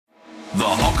The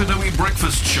Hokanui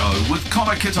Breakfast Show with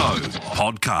Connor Kitto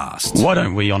podcast. Why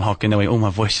don't we on Hokanui? Oh, my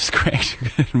voice just cracked.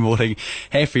 Good morning.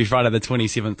 Happy Friday the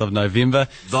 27th of November.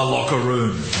 The Locker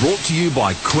Room, brought to you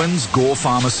by Quinn's Gore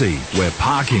Pharmacy, where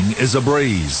parking is a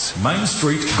breeze. Main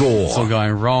Street, Gore. It's all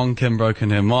going wrong. Kim broken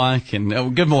her mic.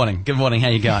 And good morning. Good morning. How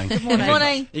you going? Good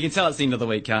morning. You can tell it's the end of the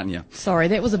week, can't you? Sorry,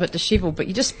 that was a bit dishevelled, but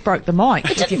you just broke the mic.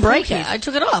 I didn't break it. I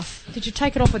took it off. Did you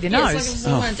take it off with your nose? Yes,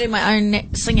 I want to do my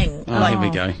own singing. Oh, here we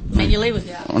go. Manually with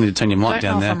I need to turn your mic Don't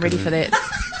down know there. if I'm ready for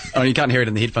that. Oh, you can't hear it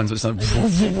in the headphones. But it's not...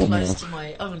 close to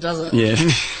my... Oh, does it? Yeah.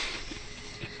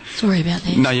 Sorry about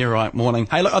that. No, you're right. Morning.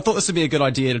 Hey, look, I thought this would be a good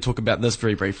idea to talk about this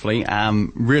very briefly.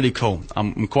 Really cool.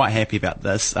 I'm quite happy about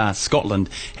this. Scotland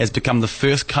has become the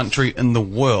first country in the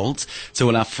world to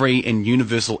allow free and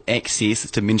universal access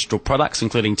to menstrual products,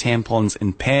 including tampons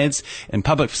and pads, in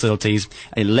public facilities.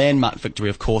 A landmark victory,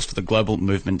 of course, for the global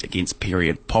movement against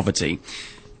period poverty.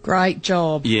 Great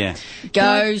job. Yeah.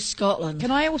 Go Scotland.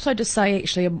 Can I also just say,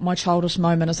 actually, my childhood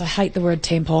moment is I hate the word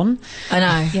tampon. I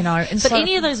know. You know, and But so,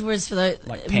 any of those words for the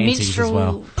Like panties as menstrual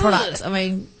well. products, I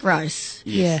mean, gross.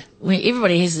 yeah. I mean,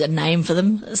 everybody has a name for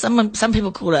them. Some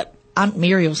people call it Aunt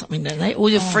Mary or something, don't they? Or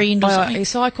your friend or something.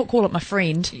 So I could call it my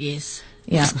friend. Yes.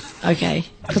 Yeah. Okay.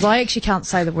 Because I actually can't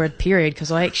say the word period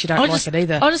because I actually don't like it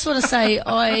either. I just want to say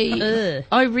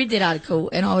I read that article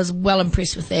and I was well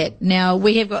impressed with that. Now,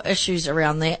 we have got issues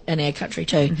around that in our country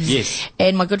too. Yes.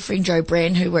 And my good friend Joe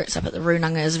Brand, who works up at the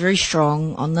Runanga, is very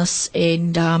strong on this.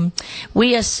 And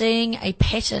we are seeing a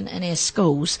pattern in our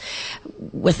schools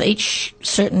with each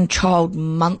certain child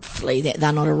monthly that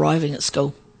they're not arriving at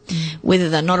school. Whether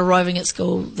they're not arriving at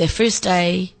school their first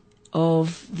day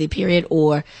of their period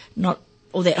or not,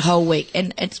 or that whole week.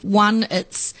 And it's one,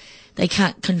 they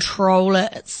can't control it,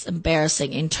 it's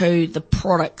embarrassing, and two, the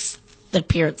products the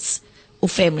parents or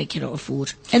family cannot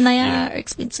afford. And they are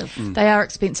expensive. They are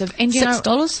expensive. And you know, $6,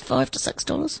 $5 to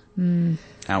 $6.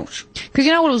 Ouch. because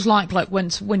you know what it was like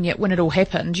when it all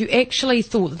happened, you actually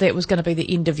thought that was going to be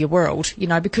the end of your world, you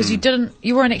know, because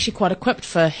you weren't actually quite equipped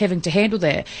for having to handle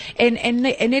that. And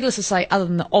needless to say, other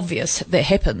than the obvious that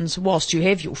happens whilst you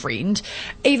have your friend,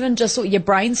 even just sort of your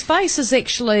brain space is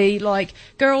actually like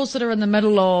girls that are in the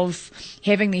middle of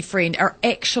having their friend are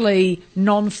actually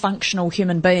non-functional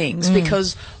human beings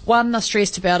because one, they're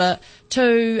stressed about it.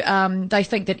 Two, they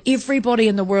think that everybody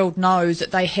in the world knows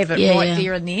that they have it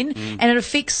there and then, and it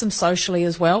affects them socially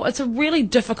as well. It's a really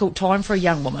difficult time for a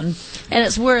young woman. And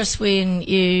it's worse when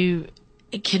you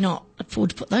cannot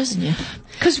afford to put those in you.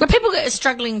 Because when people are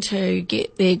struggling to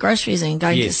get their groceries and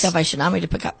going to the Salvation Army to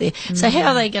pick up their... So how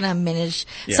are they going to manage?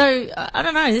 Yeah. So, I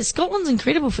don't know. Scotland's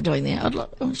incredible for doing that.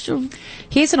 I'm sure...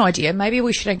 Here's an idea. Maybe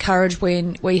we should encourage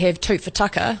when we have Toot for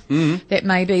Tucker, that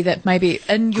maybe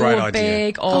in Great your idea.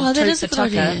 bag of that Toot is for a good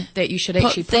Tucker idea. that you should Put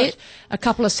actually that- put a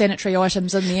couple of sanitary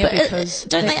items in there But because...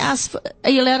 don't they ask for... Are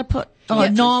you allowed to put... Oh, Yeah.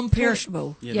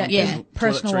 non-perishable.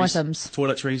 Personal items.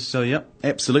 Toiletries. So, yep,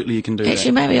 absolutely you can do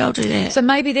Actually, that. maybe I'll do that. So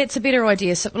maybe that's a better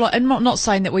idea. So, like, and not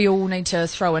saying that we all need to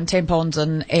throw in tampons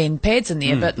and pads in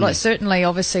there, but like certainly,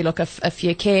 obviously, look, if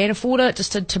you can afford it,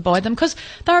 just to buy them because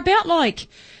they're about like.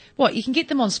 What, you can get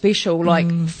them on special, like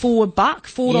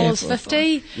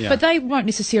 $4.50, Yeah. but they won't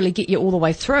necessarily get you all the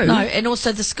way through. No, and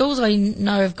also the schools I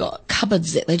know have got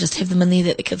cupboards that they just have them in there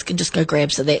that the kids can just go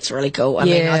grab, so that's really cool. I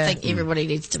mean, I think everybody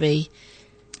needs to be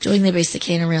doing their best they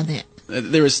can around that.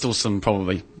 There is still some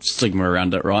probably stigma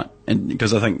around it, right? And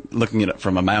because I think looking at it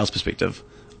from a male's perspective,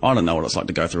 I don't know what it's like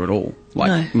to go through it all.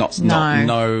 Like,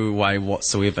 no way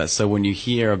whatsoever. So when you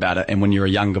hear about it, and when you're a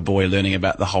younger boy learning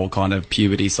about the whole kind of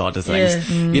puberty side of things,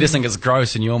 you just think it's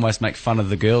gross, and you almost make fun of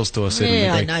the girls to a certain degree.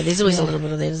 I know. There's always a little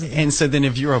bit of that, isn't there? And so then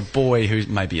if you're a boy who's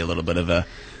maybe a little bit of a,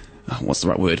 what's the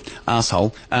right word?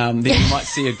 Asshole. Then you might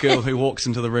see a girl who walks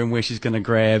into the room where she's going to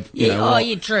grab, you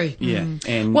know. True. Yeah.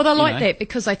 And, Well, they like know, that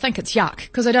because they think it's yuck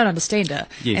because they don't understand it,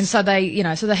 Yes. and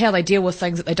so how they deal with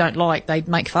things that they don't like, they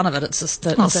make fun of it. It's just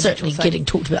Well, it's a natural certainly thing. getting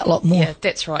talked about a lot more. Yeah,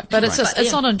 that's right. But it's just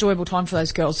it's not an enjoyable time for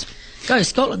those girls. Go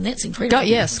Scotland, that's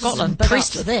incredible. Scotland. I'm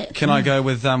impressed with that. Can I go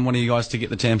with one of you guys to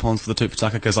get the tampons for the Toot for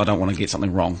Tucker? Because I don't want to get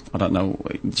something wrong. I don't know.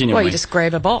 Genuinely. Well, you just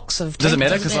grab a box of. Does it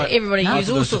matter? tampons. Because Everybody uses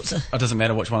all sorts of... It doesn't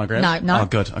matter which one I grab? No. Oh,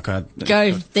 good. Okay.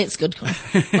 Go, that's good.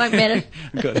 Won't matter.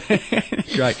 Good.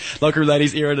 Great. Local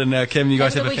ladies, Erin and Kim, you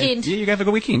guys Have a have good weekend. Yeah, you have a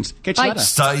good weekend. Catch you later.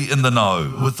 Stay in the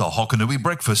know with the Hokanui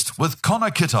Breakfast with Connor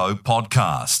Kitto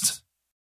podcast.